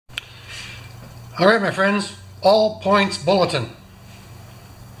All right, my friends, all points bulletin,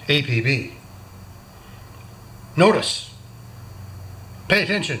 APB. Notice, pay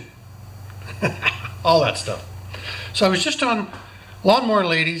attention, all that stuff. So I was just on Lawnmower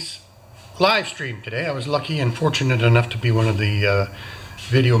Lady's live stream today. I was lucky and fortunate enough to be one of the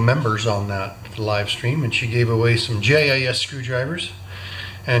video members on that live stream, and she gave away some GIS screwdrivers.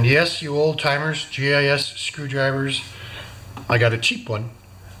 And yes, you old timers, GIS screwdrivers, I got a cheap one,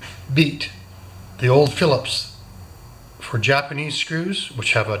 beat the old Phillips for Japanese screws,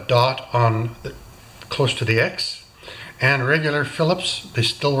 which have a dot on close to the X, and regular Phillips. They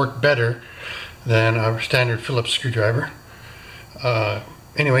still work better than our standard Phillips screwdriver.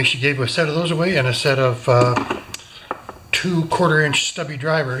 Anyway, she gave a set of those away and a set of 2 1/4-inch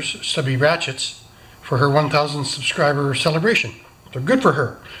stubby ratchets for her 1,000 subscriber celebration. They're good for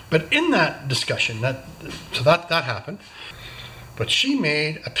her. But in that discussion, that happened. But she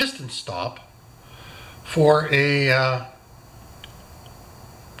made a piston stop for a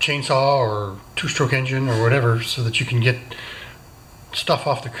chainsaw or 2-stroke engine or whatever, so that you can get stuff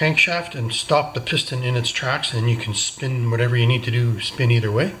off the crankshaft and stop the piston in its tracks, and you can spin whatever you need to do, spin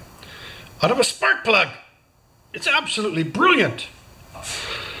either way, out of a spark plug. It's absolutely brilliant.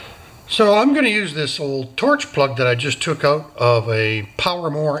 So I'm going to use this old torch plug that I just took out of a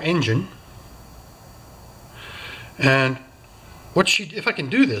Power engine, and if I can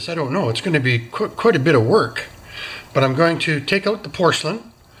do this, I don't know, it's going to be quite a bit of work, but I'm going to take out the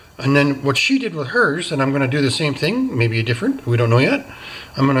porcelain, and then what she did with hers, and I'm going to do the same thing, maybe a different, we don't know yet.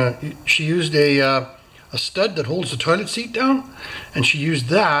 She used a stud that holds the toilet seat down, and she used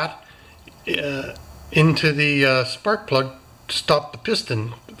that into the spark plug to stop the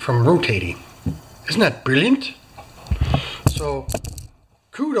piston from rotating. Isn't that brilliant? So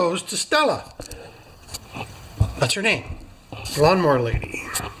kudos to Stella. That's her name, Lawnmower Lady.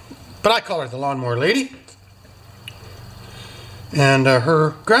 But I call her the Lawnmower Lady. And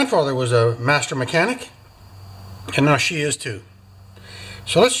her grandfather was a master mechanic, and now she is too.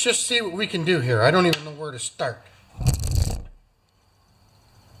 So let's just see what we can do here. I don't even know where to start.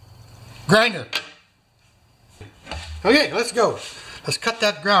 Grinder. Okay, let's go. Let's cut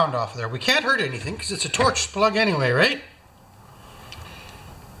that ground off there. We can't hurt anything because it's a torch plug anyway, right?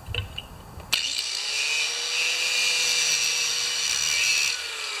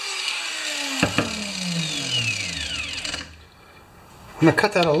 I'm going to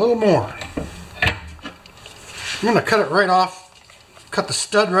cut that a little more. I'm going to cut it right off, cut the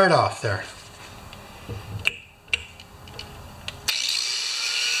stud right off there.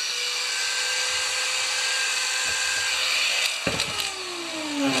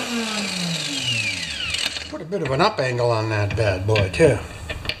 Put a bit of an up angle on that bad boy too.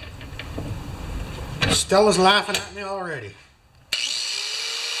 Stella's laughing at me already.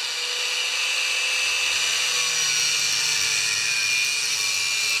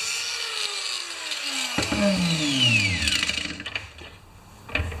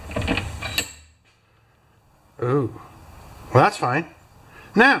 Ooh, well, that's fine.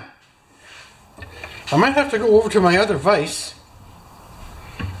 Now, I might have to go over to my other vise,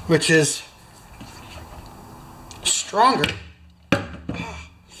 which is stronger. I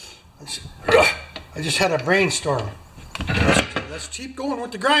just had a brainstorm. Let's keep going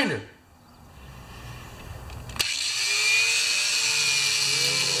with the grinder.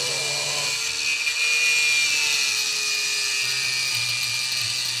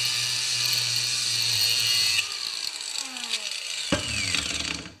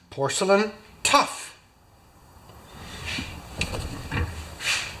 Porcelain tough.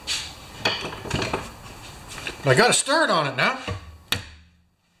 I got a start on it now.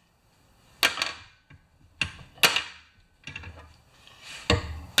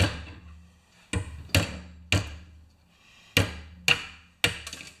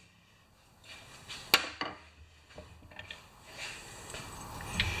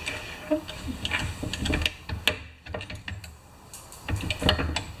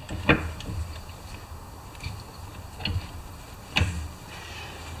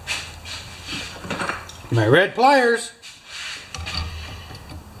 My red pliers.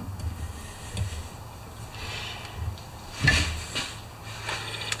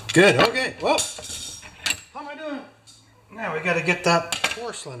 Good, okay, well, how am I doing? Now we gotta get that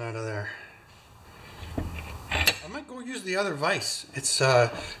porcelain out of there. I might go use the other vise. It's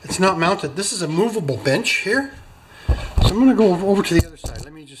not mounted. This is a movable bench here. So I'm gonna go over to the other side.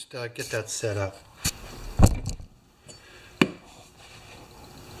 Let me just get that set up.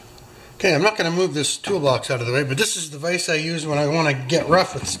 Okay, I'm not going to move this toolbox out of the way, but this is the vise I use when I want to get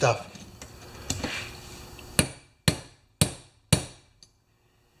rough with stuff.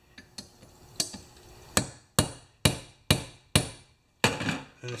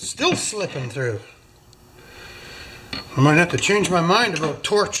 And it's still slipping through. I might have to change my mind about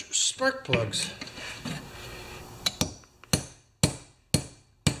torch spark plugs.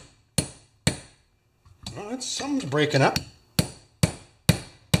 Well, something's breaking up.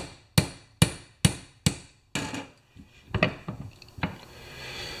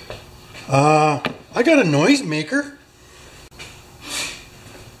 I got a noise maker.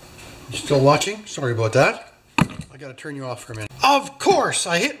 You still watching? Sorry about that. I gotta turn you off for a minute. Of course,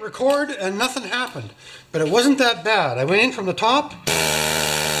 I hit record and nothing happened. But it wasn't that bad. I went in from the top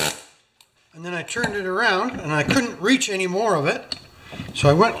and then I turned it around and I couldn't reach any more of it. So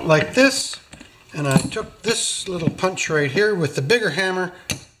I went like this and I took this little punch right here with the bigger hammer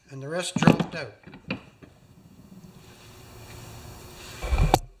and the rest dropped out.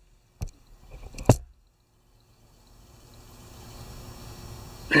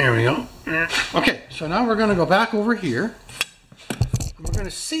 There we go. Okay, so now we're going to go back over here and we're going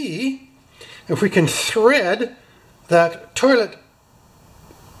to see if we can thread that toilet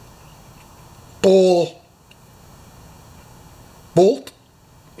bowl bolt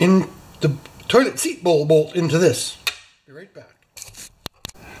in the toilet seat bowl bolt into this. Be right back.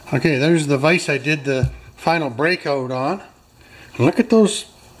 Okay, there's the vise I did the final breakout on. And look at those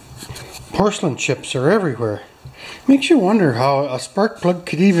porcelain chips are everywhere. Makes you wonder how a spark plug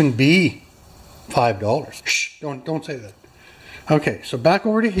could even be $5. Shh, don't say that. Okay, so back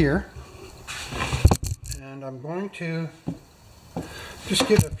over to here. And I'm going to just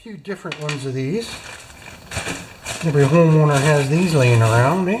get a few different ones of these. Every homeowner has these laying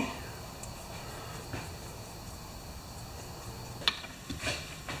around, eh?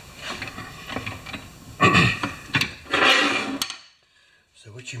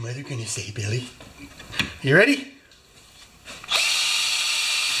 So what's your mother gonna say, Billy? You ready?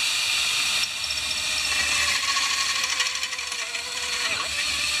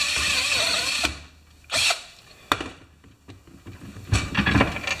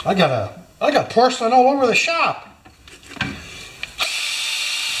 I got porcelain all over the shop.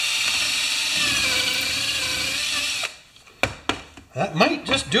 That might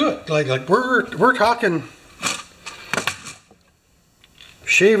just do it. Like we're talking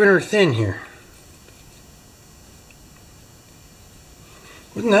shaving her thin here.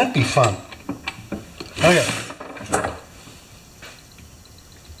 Wouldn't that be fun? Okay.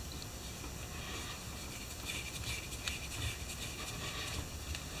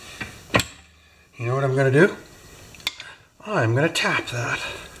 You know what I'm going to do? I'm going to tap that.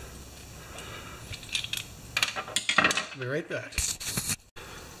 Be right back.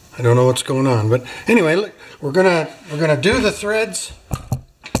 I don't know what's going on, but anyway, look, we're gonna do the threads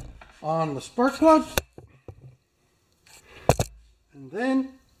on the spark plug, and then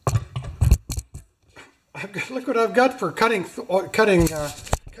look what I've got for cutting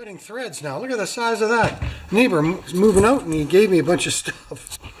threads now. Look at the size of that. Neighbor's moving out, and he gave me a bunch of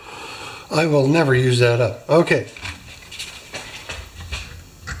stuff. I will never use that up. Okay.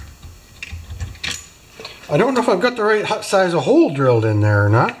 I don't know if I've got the right size of hole drilled in there or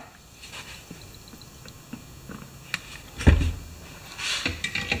not.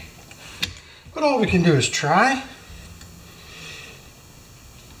 But all we can do is try.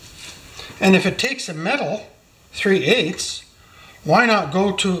 And if it takes a metal 3/8, why not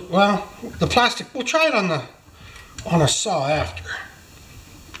go to, well, the plastic, we'll try it on a saw after.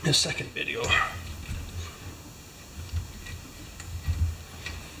 In a second video.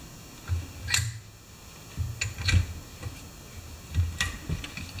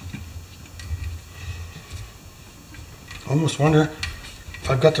 Almost wonder if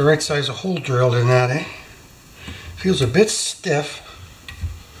I've got the right size of hole drilled in that, eh? Feels a bit stiff,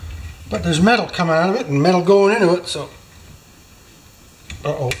 but there's metal coming out of it and metal going into it, so.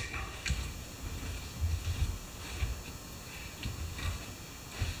 Uh-oh.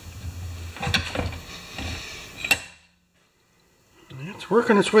 It's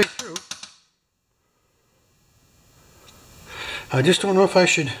working its way through. I just don't know if I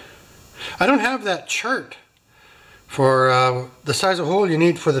should. I don't have that chart for the size of hole you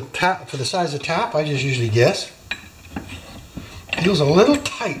need for the tap, for the size of tap. I just usually guess. Feels a little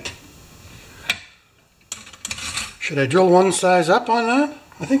tight. Should I drill one size up on that?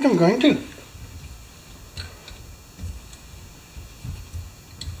 I think I'm going to.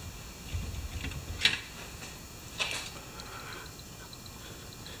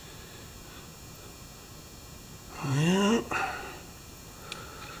 Yeah,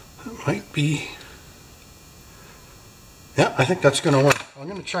 that might be. Yeah, I think that's going to work. I'm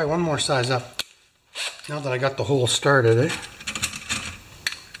going to try one more size up now that I got the hole started, eh?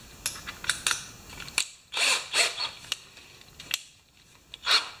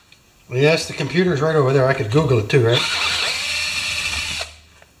 Yes, the computer's right over there. I could Google it too, right?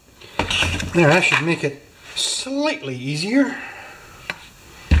 There, that should make it slightly easier.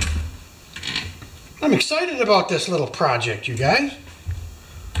 I'm excited about this little project, you guys.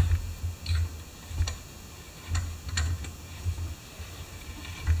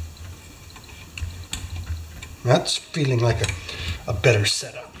 That's feeling like a better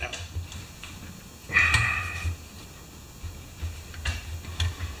setup now.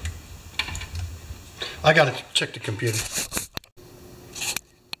 I gotta check the computer.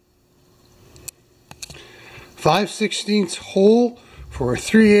 5/16 hole for a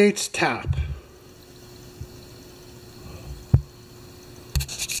 3/8 tap.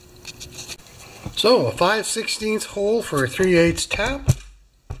 So a 5/16 hole for a 3/8 tap.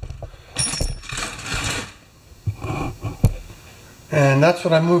 And that's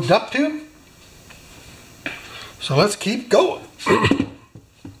what I moved up to. So let's keep going.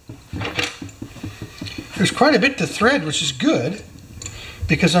 There's quite a bit to thread, which is good,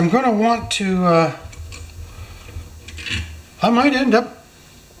 because I'm going to want to, I might end up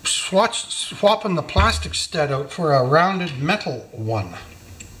swapping the plastic stud out for a rounded metal one,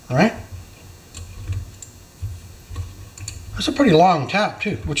 right? That's a pretty long tap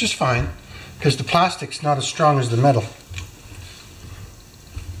too, which is fine, because the plastic's not as strong as the metal.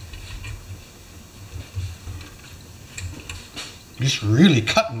 Just really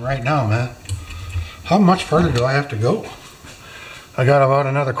cutting right now, man. How much further do I have to go? I got about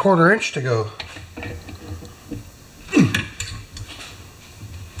another 1/4 inch to go.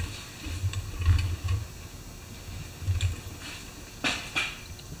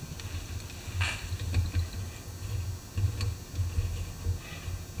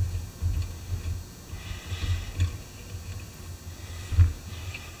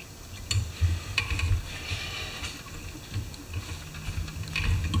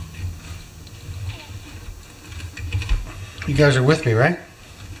 You guys are with me, right?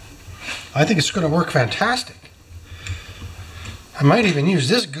 I think it's going to work fantastic. I might even use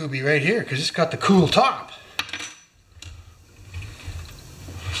this gooby right here because it's got the cool top.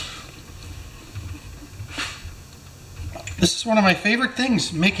 This is one of my favorite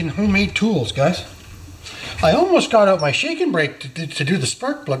things, making homemade tools, guys. I almost got out my shake and brake to do the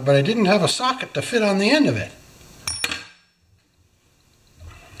spark plug, but I didn't have a socket to fit on the end of it.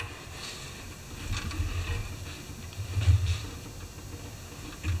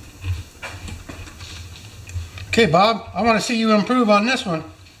 Okay, Bob, I want to see you improve on this one.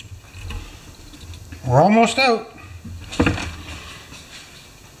 We're almost out.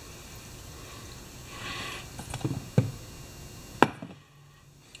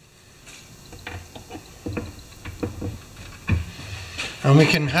 And we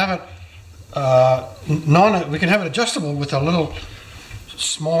can have it we can have it adjustable with a little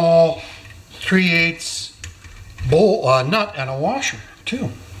small 3/8 bowl nut and a washer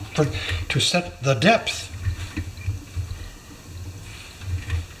too, to set the depth.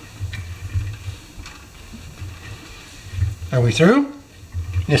 Are we through?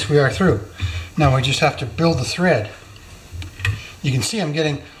 Yes, we are through. Now we just have to build the thread. You can see I'm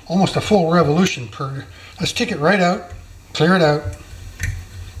getting almost a full revolution per. Let's take it right out, clear it out.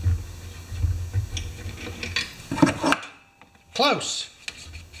 Close.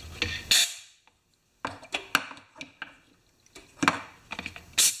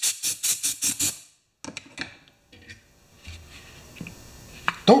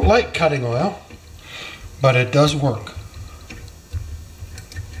 Don't like cutting oil, but it does work.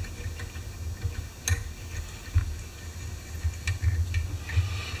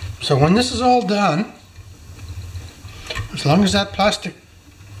 So when this is all done, as long as that plastic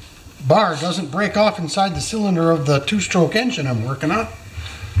bar doesn't break off inside the cylinder of the 2-stroke engine I'm working on,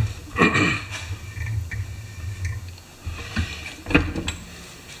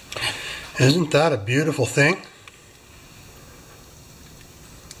 isn't that a beautiful thing?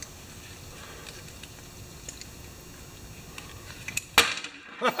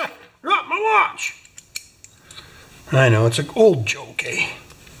 Drop my watch! I know, it's an old joke, eh?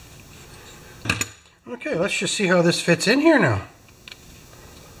 Okay, let's just see how this fits in here now.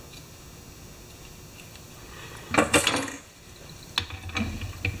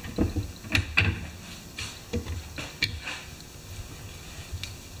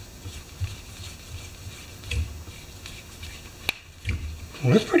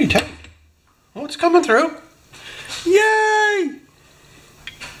 Well, it's pretty tight. Oh, it's coming through. Yay!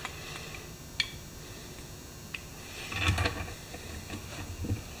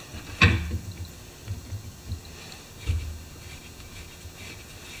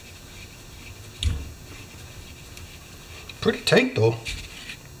 Pretty tight though.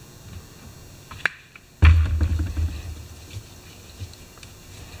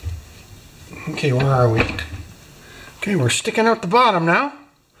 Okay, where are we? Okay, we're sticking out the bottom now.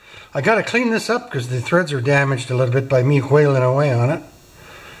 I gotta clean this up because the threads are damaged a little bit by me wailing away on it.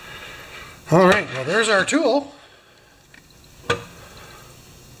 Alright, well there's our tool.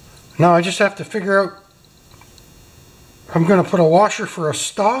 Now I just have to figure out if I'm gonna put a washer for a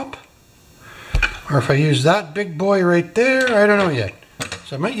stop, or if I use that big boy right there, I don't know yet.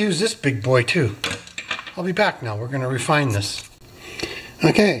 So I might use this big boy too. I'll be back now, we're gonna refine this.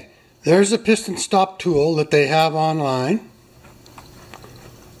 Okay, there's a piston stop tool that they have online.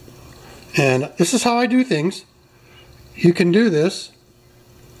 And this is how I do things. You can do this.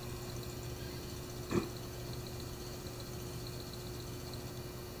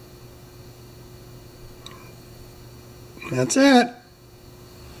 That's it.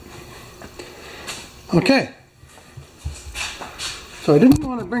 Okay. So I didn't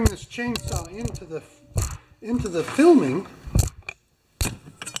want to bring this chainsaw into the filming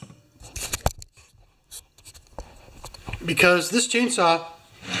because this chainsaw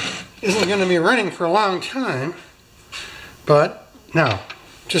isn't going to be running for a long time. But now,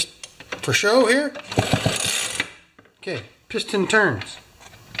 just for show here. Okay, piston turns.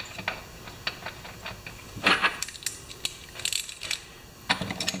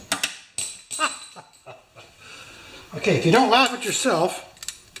 Okay, if you don't laugh at yourself,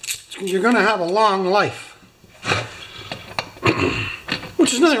 you're going to have a long life.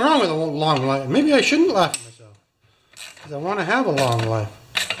 Which is nothing wrong with a long life. Maybe I shouldn't laugh at myself. Because I want to have a long life.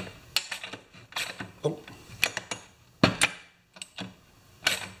 Oh.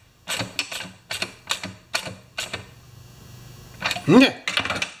 Okay.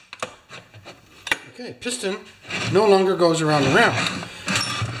 Okay, piston no longer goes around and around.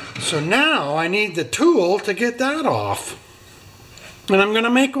 So now I need the tool to get that off. And I'm going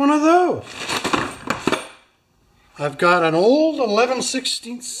to make one of those. I've got an old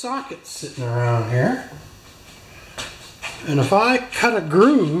 11/16 socket sitting around here. And if I cut a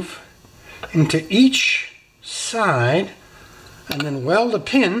groove into each side and then weld a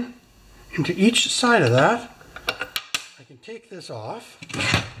pin into each side of that, I can take this off.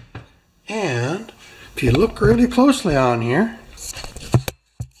 And if you look really closely on here,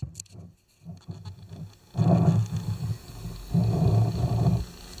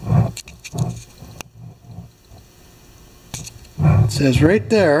 it says right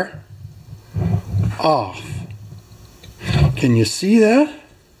there, off. Can you see that?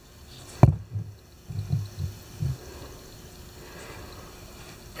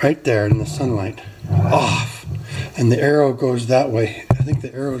 Right there in the sunlight. Off. And the arrow goes that way. I think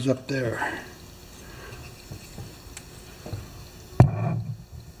the arrow's up there.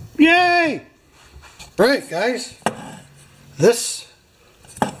 Yay! Right, guys. This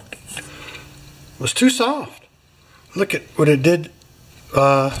was too soft. Look at what it did.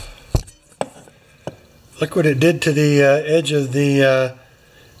 Look what it did to the edge of the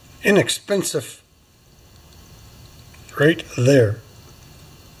inexpensive right there.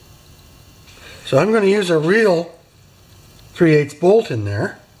 So I'm going to use a real 3/8 bolt in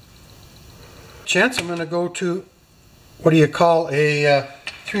there. Chance I'm going to go to what do you call a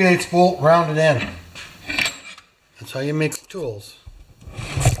 3/8 bolt rounded end. That's how you make tools.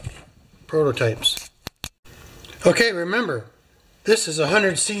 Prototypes. Okay, remember, this is a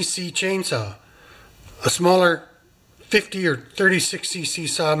 100cc chainsaw. A smaller 50 or 36cc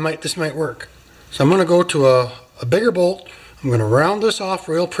saw this might work. So I'm going to go to a bigger bolt. I'm going to round this off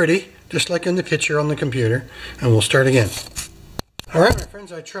real pretty, just like in the picture on the computer, and we'll start again. Alright my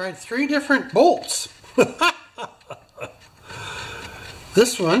friends, I tried 3 different bolts.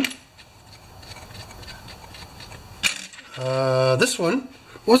 This one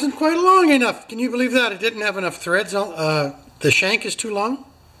wasn't quite long enough. Can you believe that? It didn't have enough threads on. The shank is too long.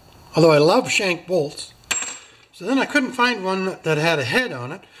 Although I love shank bolts. So then I couldn't find one that had a head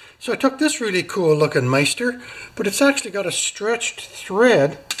on it. So I took this really cool looking Meister, but it's actually got a stretched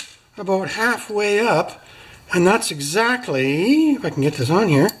thread about halfway up. And that's exactly, if I can get this on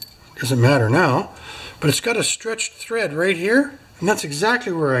here, doesn't matter now, but it's got a stretched thread right here, and that's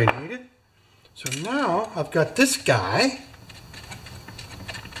exactly where I need it. So now I've got this guy.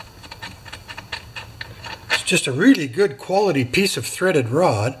 It's just a really good quality piece of threaded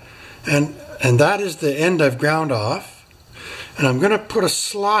rod, and that is the end I've ground off. And I'm going to put a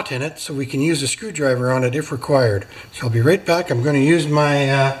slot in it so we can use a screwdriver on it if required. So I'll be right back. I'm going to use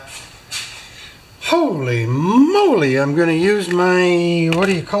my holy moly, I'm going to use my, what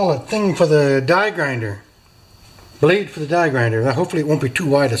do you call it, thing for the die grinder. Blade for the die grinder. Hopefully it won't be too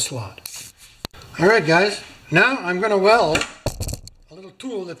wide a slot. Alright guys, now I'm going to weld a little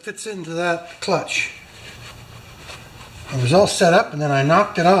tool that fits into that clutch. It was all set up and then I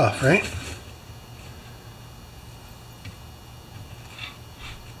knocked it off, right?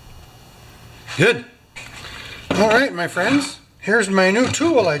 Good. All right, my friends. Here's my new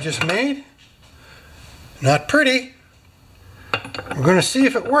tool I just made. Not pretty. We're going to see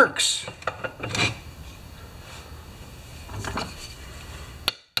if it works.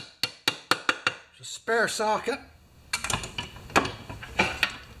 It's a spare socket.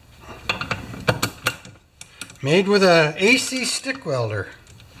 Made with a AC stick welder.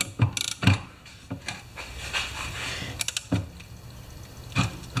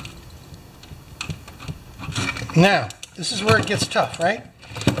 Now, this is where it gets tough, right?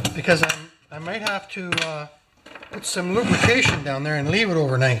 Because I might have to put some lubrication down there and leave it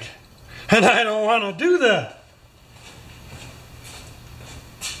overnight. And I don't want to do that.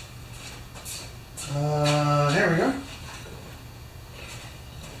 There we go.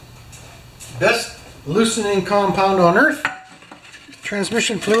 Best loosening compound on earth,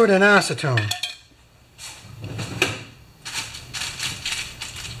 transmission fluid and acetone.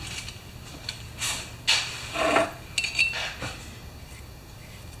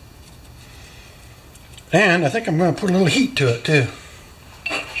 And I think I'm going to put a little heat to it too.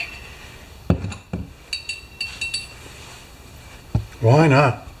 Why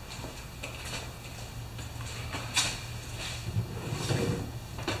not?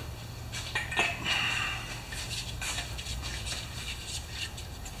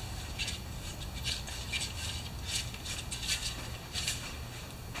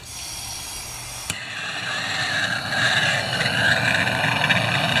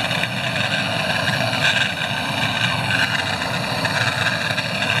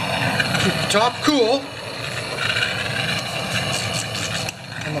 Top cool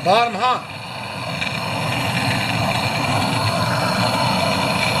and the bottom hot.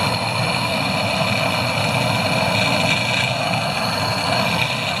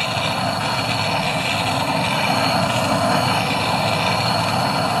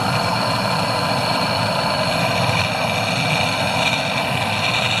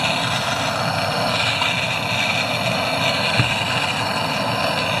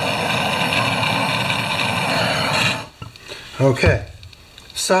 Okay,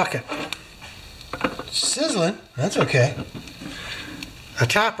 socket. Sizzling, that's okay. A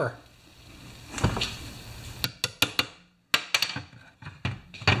topper.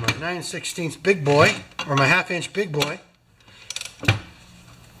 My 9/16 big boy, or my 1/2 inch big boy.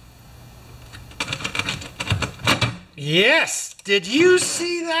 Yes, did you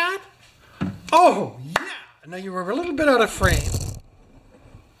see that? Oh, yeah. Now you were a little bit out of frame.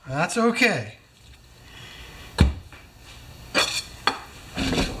 That's okay.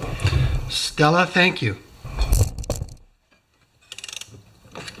 Stella, thank you.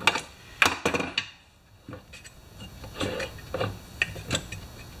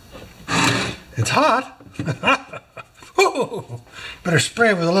 It's hot. Ooh, better spray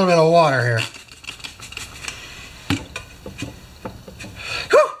it with a little bit of water here.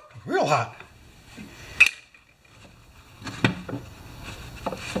 Whew, real hot.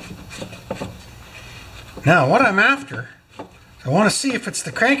 Now, what I'm after, I want to see if it's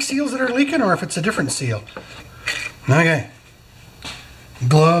the crank seals that are leaking or if it's a different seal. Okay.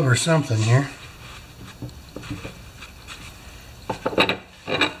 Glove or something here.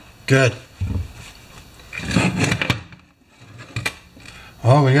 Good.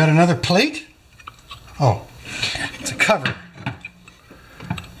 Oh, we got another plate? Oh, it's a cover.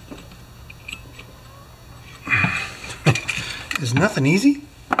 Is nothing easy?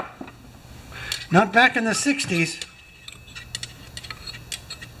 Not back in the 60s.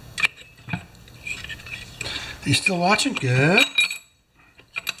 Are you still watching? Good.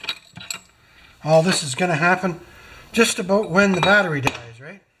 All this is going to happen just about when the battery dies,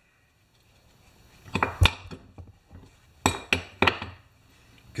 right?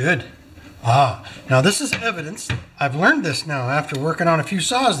 Good. Now this is evidence. I've learned this now after working on a few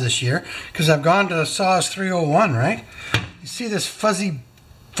saws this year, because I've gone to saws 301, right? You see this fuzzy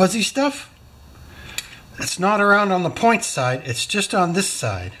stuff? It's not around on the point side, it's just on this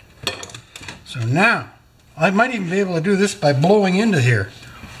side. So now, I might even be able to do this by blowing into here.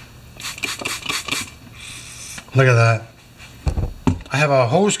 Look at that. I have a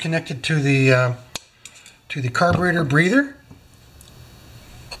hose connected to the carburetor breather.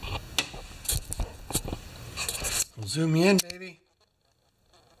 We'll zoom you in, baby.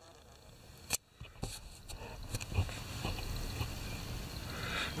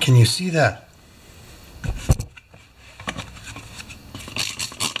 Can you see that?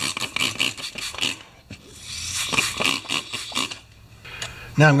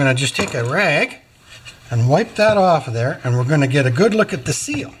 Now I'm going to just take a rag and wipe that off of there, and we're going to get a good look at the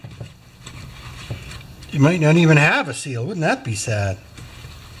seal. You might not even have a seal. Wouldn't that be sad?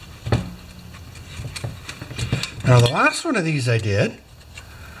 Now the last one of these I did,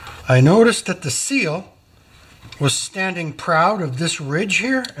 I noticed that the seal was standing proud of this ridge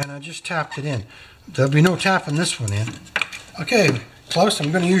here, and I just tapped it in. There'll be no tapping this one in. Okay, Klaus,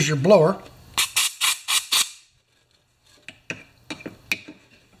 I'm going to use your blower.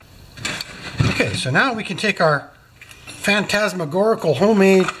 Okay, so now we can take our phantasmagorical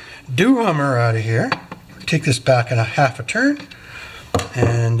homemade dew hummer out of here. Take this back in a half a turn,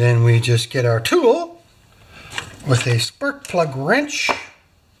 and then we just get our tool with a spark plug wrench,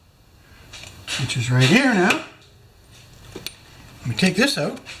 which is right here now. We take this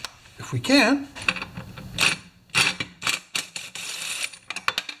out, if we can.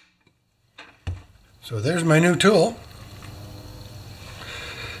 So there's my new tool.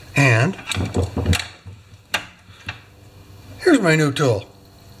 And here's my new tool.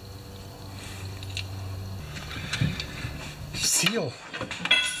 Seal.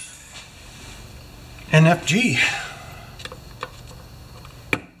 NFG.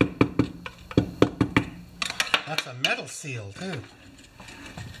 That's a metal seal too.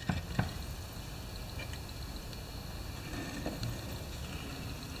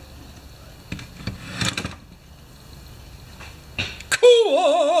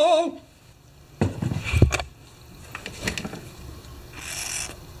 Cool!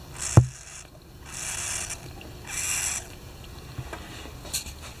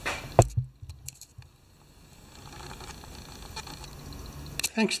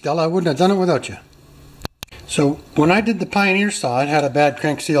 Thanks, Stella. I wouldn't have done it without you. So when I did the Pioneer saw, it had a bad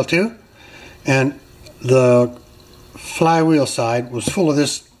crank seal too, and the flywheel side was full of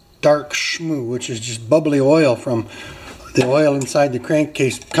this dark schmoo, which is just bubbly oil from the oil inside the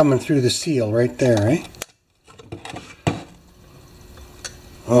crankcase coming through the seal right there, right?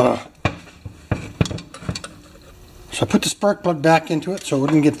 Ugh. So I put the spark plug back into it so it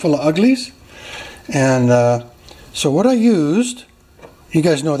wouldn't get full of uglies. And so what I used, you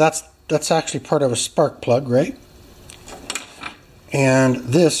guys know that's actually part of a spark plug, right? And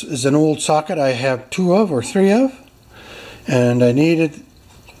this is an old socket I have 2 of or 3 of, and I needed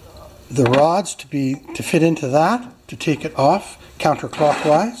the rods to fit into that to take it off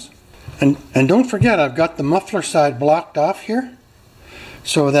counterclockwise. And don't forget, I've got the muffler side blocked off here,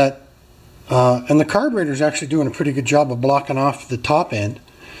 so that and the carburetor is actually doing a pretty good job of blocking off the top end.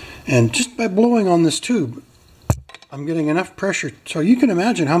 And just by blowing on this tube, I'm getting enough pressure, so you can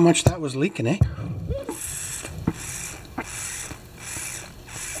imagine how much that was leaking, eh?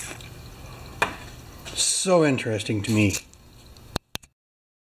 So interesting to me.